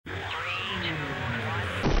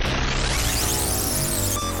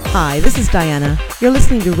Hi, this is Diana. You're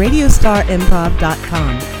listening to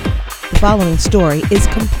RadiostarImprov.com. The following story is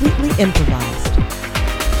completely improvised.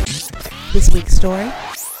 This week's story,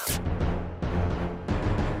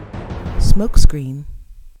 Smokescreen.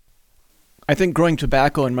 I think growing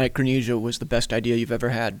tobacco in Micronesia was the best idea you've ever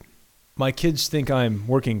had. My kids think I'm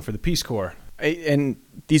working for the Peace Corps. And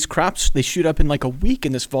these crops, they shoot up in like a week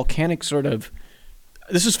in this volcanic sort of...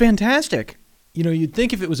 This is fantastic. You know, you'd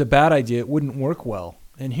think if it was a bad idea, it wouldn't work well.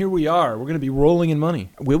 And here we are. We're going to be rolling in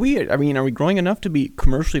money. Will we? I mean, are we growing enough to be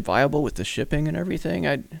commercially viable with the shipping and everything?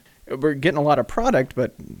 We're getting a lot of product,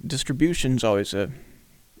 but distribution's always a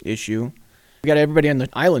issue. We got everybody on the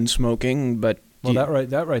island smoking, but... Well,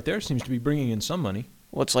 that right there seems to be bringing in some money.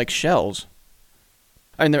 Well, it's like shells.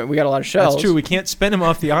 I mean, we got a lot of shells. That's true. We can't spend them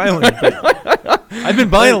off the island. But I've been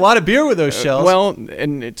buying a lot of beer with those shells. Well,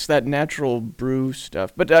 and it's that natural brew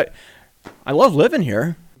stuff. But I love living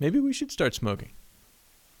here. Maybe we should start smoking.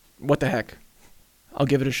 What the heck? I'll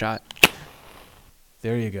give it a shot.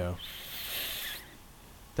 There you go.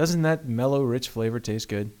 Doesn't that mellow, rich flavor taste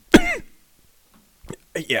good?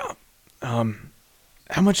 Yeah.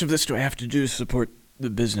 How much of this do I have to do to support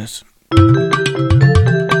the business?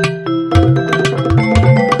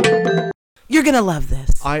 You're going to love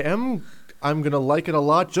this. I'm going to like it a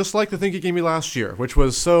lot, just like the thing you gave me last year, which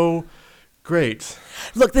was so great.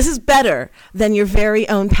 Look, this is better than your very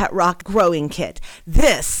own pet rock growing kit.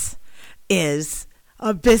 This is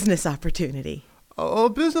a business opportunity. A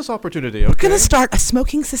business opportunity, okay. We're going to start a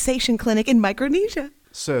smoking cessation clinic in Micronesia.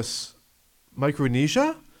 Sis,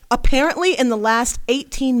 Micronesia? Apparently, in the last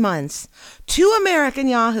 18 months, 2 American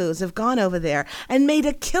yahoos have gone over there and made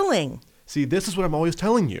a killing. See, this is what I'm always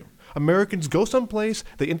telling you. Americans go someplace,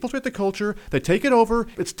 they infiltrate the culture, they take it over.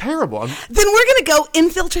 It's terrible. Then we're going to go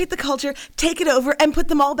infiltrate the culture, take it over, and put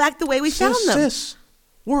them all back the way we found them. Sis,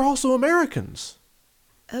 we're also Americans.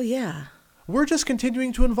 Oh, yeah. We're just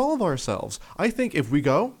continuing to involve ourselves. I think if we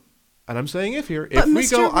go, and I'm saying if here, if But we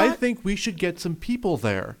Mr. go, Rod- I think we should get some people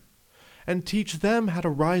there and teach them how to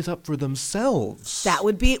rise up for themselves. That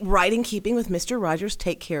would be right in keeping with Mr. Rogers'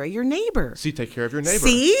 take care of your neighbor. See, take care of your neighbor.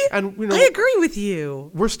 See? And I agree with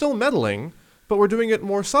you. We're still meddling, but we're doing it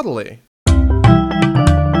more subtly.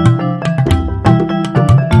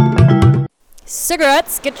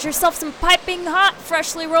 Cigarettes, get yourself some piping hot,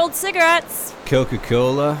 freshly rolled cigarettes.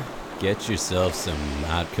 Coca-Cola, get yourself some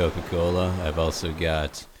hot Coca-Cola. I've also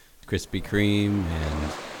got Krispy Kreme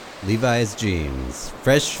and Levi's jeans,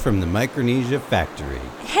 fresh from the Micronesia factory.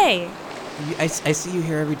 Hey. I see you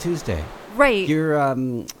here every Tuesday. Right. You're,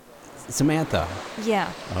 Samantha.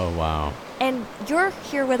 Yeah. Oh, wow. And you're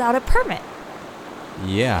here without a permit.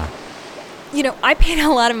 Yeah. You know, I paid a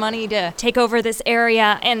lot of money to take over this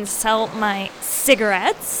area and sell my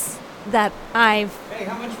cigarettes that I've... Hey,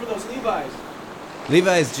 how much for those Levi's?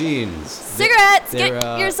 Levi's jeans. Cigarettes!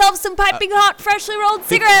 Get yourself some piping hot, freshly rolled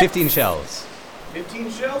cigarettes! 15 shells.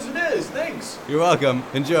 15 shells it is, thanks. You're welcome.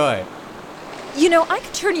 Enjoy. You know, I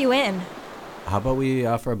could turn you in. How about we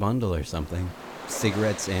offer a bundle or something?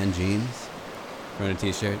 Cigarettes and jeans? Want a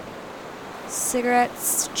t-shirt?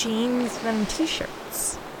 Cigarettes, jeans, and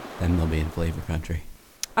t-shirts. Then they'll be in flavor country.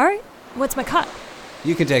 All right. What's my cut?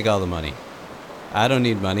 You can take all the money. I don't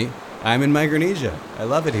need money. I'm in Micronesia. I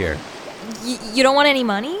love it here. You don't want any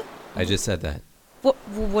money? I just said that.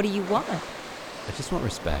 What do you want? I just want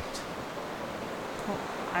respect. Well,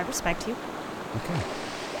 I respect you. Okay.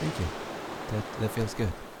 Thank you. That feels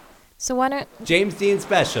good. So why don't... James Dean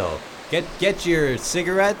special. Get your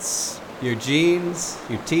cigarettes, your jeans,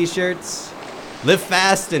 your t-shirts. Live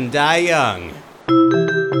fast and die young.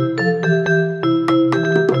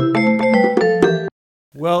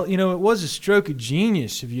 Well, you know, it was a stroke of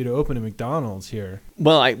genius of you to open a McDonald's here.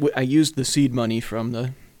 Well, I used the seed money from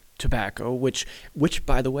the tobacco, which,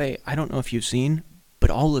 by the way, I don't know if you've seen,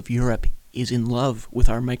 but all of Europe is in love with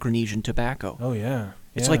our Micronesian tobacco. Oh, yeah.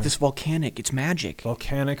 It's like this volcanic. It's magic.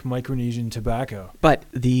 Volcanic Micronesian tobacco. But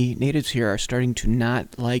the natives here are starting to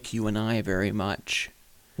not like you and I very much.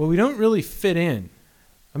 Well, we don't really fit in.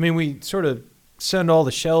 I mean, we sort of send all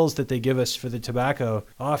the shells that they give us for the tobacco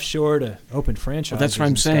offshore to open franchises. Well, that's what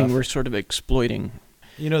I'm saying. Stuff. We're sort of exploiting.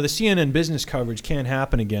 You know, the CNN business coverage can't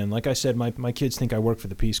happen again. Like I said, my kids think I work for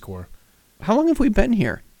the Peace Corps. How long have we been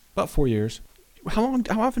here? About 4 years. How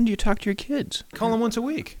often do you talk to your kids? Call them once a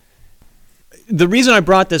week. The reason I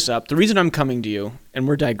brought this up, the reason I'm coming to you, and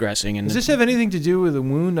we're digressing. And Does this have anything to do with a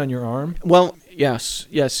wound on your arm? Well, yes.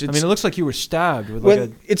 It's, I mean, it looks like you were stabbed with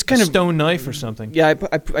it's kind a of stone knife or something. Yeah,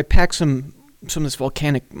 I packed some of this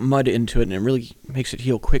volcanic mud into it, and it really makes it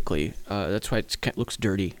heal quickly. That's why it looks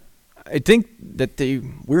dirty. I think that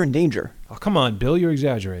we're in danger. Oh, come on, Bill, you're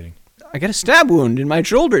exaggerating. I got a stab wound in my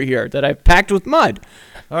shoulder here that I packed with mud.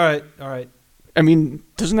 All right. I mean,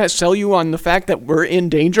 doesn't that sell you on the fact that we're in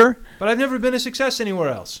danger? But I've never been a success anywhere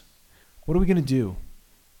else. What are we going to do?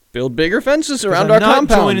 Build bigger fences around 'Cause our I'm not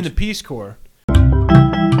compound. joining the Peace Corps.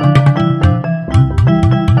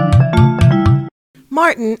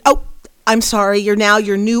 Martin, oh, I'm sorry, you're now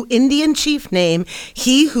your new Indian chief name,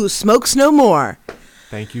 He Who Smokes No More.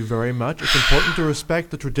 Thank you very much. It's important to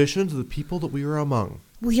respect the traditions of the people that we are among.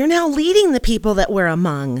 Well, you're now leading the people that we're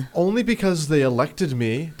among. Only because they elected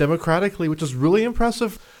me democratically, which is really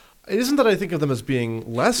impressive. It isn't that I think of them as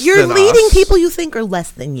being less You're than leading us. people you think are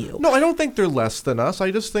less than you. No, I don't think they're less than us.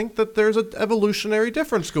 I just think that there's an evolutionary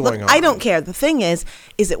difference going on. I don't care. The thing is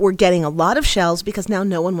that we're getting a lot of shells because now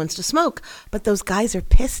no one wants to smoke. But those guys are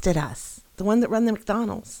pissed at us. The one that run the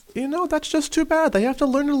McDonald's. You know, that's just too bad. They have to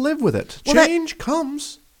learn to live with it. Well, Change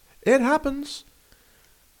comes. It happens.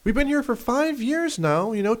 We've been here for 5 years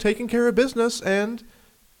now, taking care of business, and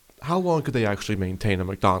how long could they actually maintain a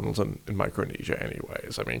McDonald's in Micronesia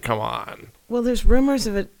anyways? I mean, come on. Well, there's rumors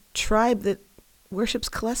of a tribe that worships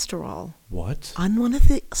cholesterol What? on one of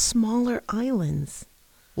the smaller islands.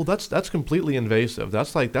 Well, that's completely invasive.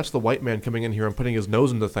 That's the white man coming in here and putting his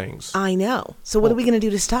nose into things. I know. So what are we going to do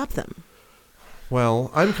to stop them? Well,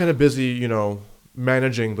 I'm kind of busy,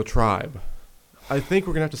 managing the tribe. I think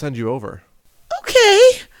we're going to have to send you over.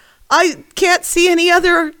 Okay. I can't see any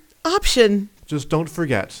other option. Just don't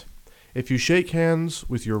forget, if you shake hands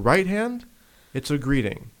with your right hand, it's a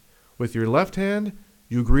greeting. With your left hand,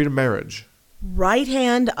 you greet a marriage. Right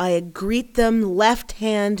hand, I greet them. Left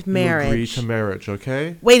hand, marriage. You agree to marriage,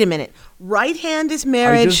 okay? Wait a minute. Right hand is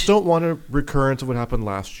marriage. I just don't want a recurrence of what happened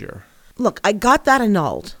last year. Look, I got that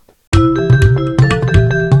annulled.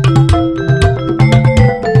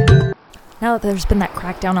 Now that there's been that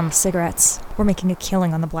crackdown on the cigarettes, we're making a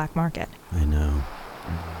killing on the black market. I know.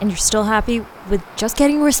 And you're still happy with just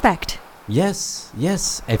getting respect. Yes.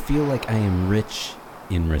 I feel like I am rich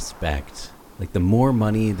in respect. Like the more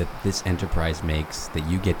money that this enterprise makes that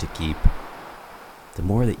you get to keep, the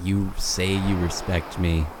more that you say you respect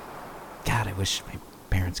me. God, I wish my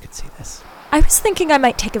parents could see this. I was thinking I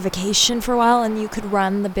might take a vacation for a while and you could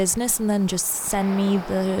run the business and then just send me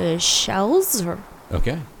the shells or...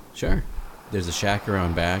 Okay, sure. There's a shack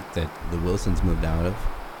around back that the Wilsons moved out of.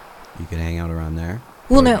 You can hang out around there.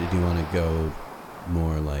 Well, Or no. Did you want to go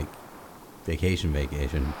more like vacation?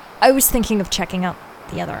 I was thinking of checking out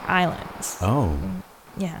the other islands. Oh.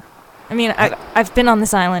 Yeah. I mean, I've been on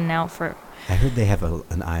this island now for... I heard they have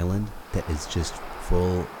an island that is just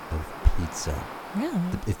full of pizza.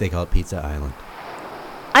 Yeah. If they call it Pizza Island.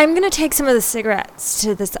 I'm going to take some of the cigarettes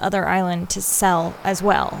to this other island to sell as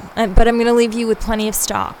well. But I'm going to leave you with plenty of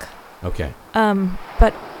stock. Okay.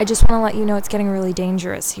 But I just want to let you know it's getting really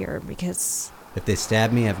dangerous here because... If they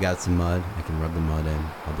stab me, I've got some mud. I can rub the mud in.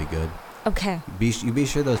 I'll be good. Okay. You be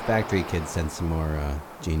sure those factory kids send some more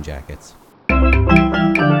jean jackets.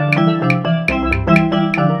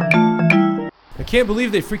 I can't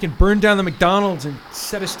believe they freaking burned down the McDonald's and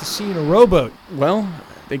set us to sea in a rowboat. Well,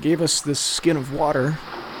 they gave us this skin of water,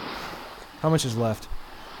 How much is left?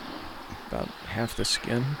 about half the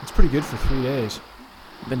skin. It's pretty good for 3 days.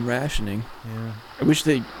 Been rationing. Yeah. I wish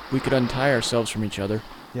we could untie ourselves from each other.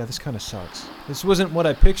 Yeah, this kind of sucks. This wasn't what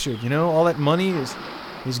I pictured, All that money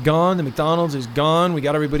is gone. The McDonald's is gone. We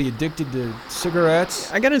got everybody addicted to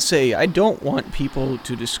cigarettes. I gotta say, I don't want people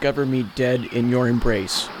to discover me dead in your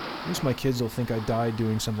embrace. At least my kids will think I died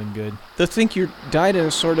doing something good. They'll think you died in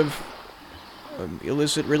a sort of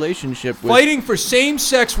illicit relationship with... Fighting for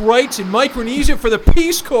same-sex rights in Micronesia for the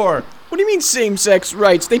Peace Corps. What do you mean same-sex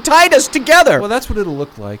rights? They tied us together! Well, that's what it'll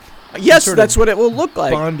look like. Yes, Some sort that's of what it will look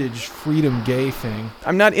like. Bondage, freedom, gay thing.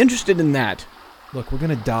 I'm not interested in that. Look, we're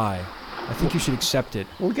gonna die. I think you should accept it.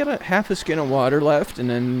 We'll get a half a skin of water left, and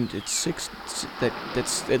then it's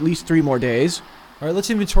that's at least 3 more days. All right, let's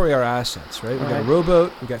inventory our assets, right? We got a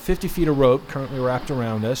rowboat, we got 50 feet of rope currently wrapped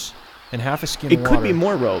around us, and half a skin of It water. could be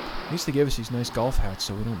more rope. At least they gave us these nice golf hats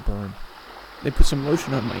so we don't burn. They put some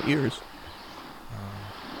lotion on my ears.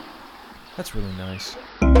 That's really nice.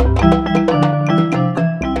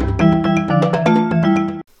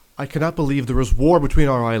 I cannot believe there was war between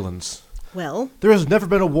our islands. Well, There has never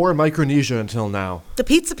been a war in Micronesia until now. the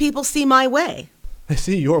pizza people see my way. I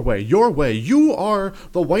see your way. You are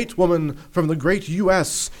the white woman from the great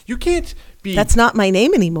U.S. You can't be... That's not my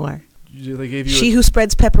name anymore. They gave you She who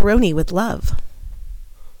spreads pepperoni with love.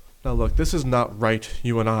 Now look, this is not right,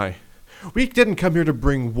 you and I. We didn't come here to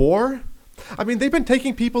bring war. I mean, they've been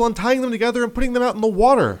taking people and tying them together and putting them out in the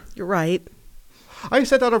water. You're right. I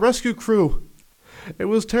sent out a rescue crew. It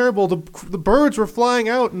was terrible. The birds were flying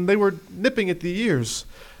out and they were nipping at the ears.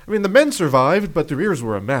 I mean, the men survived, but their ears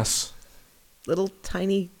were a mess. Little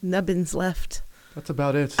tiny nubbins left. That's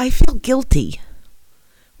about it. I feel guilty.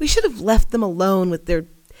 We should have left them alone with their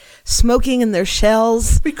smoking and their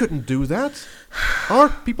shells. We couldn't do that. Our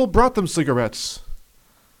people brought them cigarettes.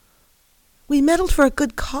 We meddled for a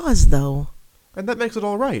good cause, though. And that makes it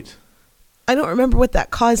all right. I don't remember what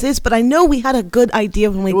that cause is, but I know we had a good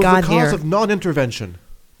idea when we got here. It was the cause of non-intervention.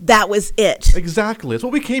 That was it. Exactly. It's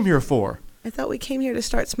what we came here for. I thought we came here to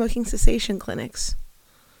start smoking cessation clinics.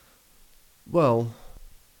 Well,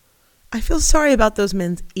 I feel sorry about those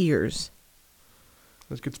men's ears.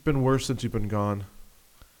 it's been worse since you've been gone.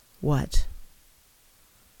 What?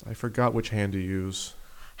 I forgot which hand to use.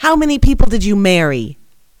 How many people did you marry?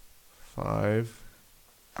 5,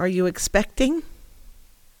 Are you expecting?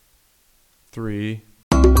 3.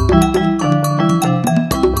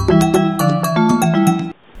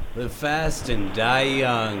 Live fast and die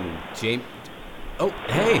young. James. Oh,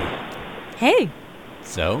 hey. Hey,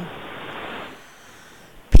 So?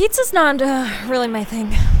 pizza's not really my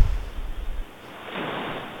thing.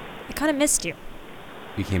 I kind of missed you.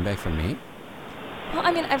 You came back from me? Well,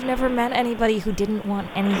 I mean, I've never met anybody who didn't want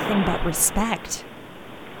anything but respect.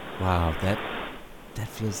 Wow, that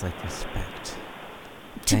feels like respect.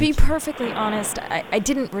 To Thank be you. perfectly honest, I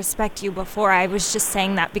didn't respect you before. I was just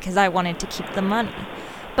saying that because I wanted to keep the money.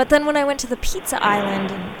 But then when I went to the pizza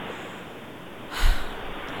island, and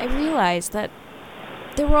I realized that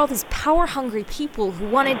there were all these power-hungry people who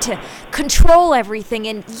wanted to control everything,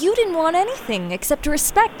 and you didn't want anything except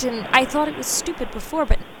respect, and I thought it was stupid before,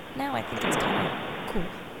 but now I think it's kind of cool.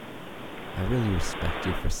 I really respect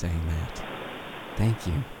you for saying that. Thank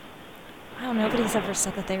you. Wow, nobody's ever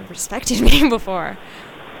said that they respected me before.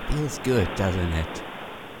 Feels good, doesn't it?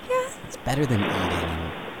 Yeah. It's better than eating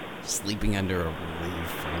and sleeping under a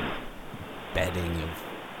roof and bedding of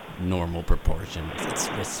normal proportions. It's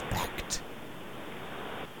respect.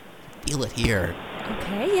 Feel it here.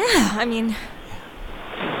 Okay, yeah, I mean...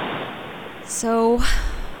 So,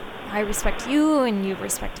 I respect you, and you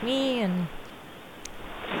respect me, and...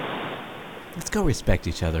 Let's go respect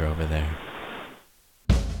each other over there.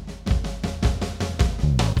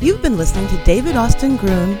 You've been listening to David Austin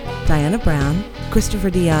Gruen, Diana Brown, Christopher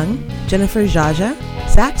DeYoung, Jennifer Jaja,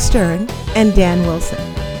 Zach Stern, and Dan Wilson.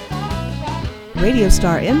 Radio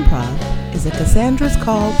Star Improv is a Cassandra's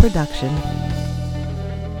Call production.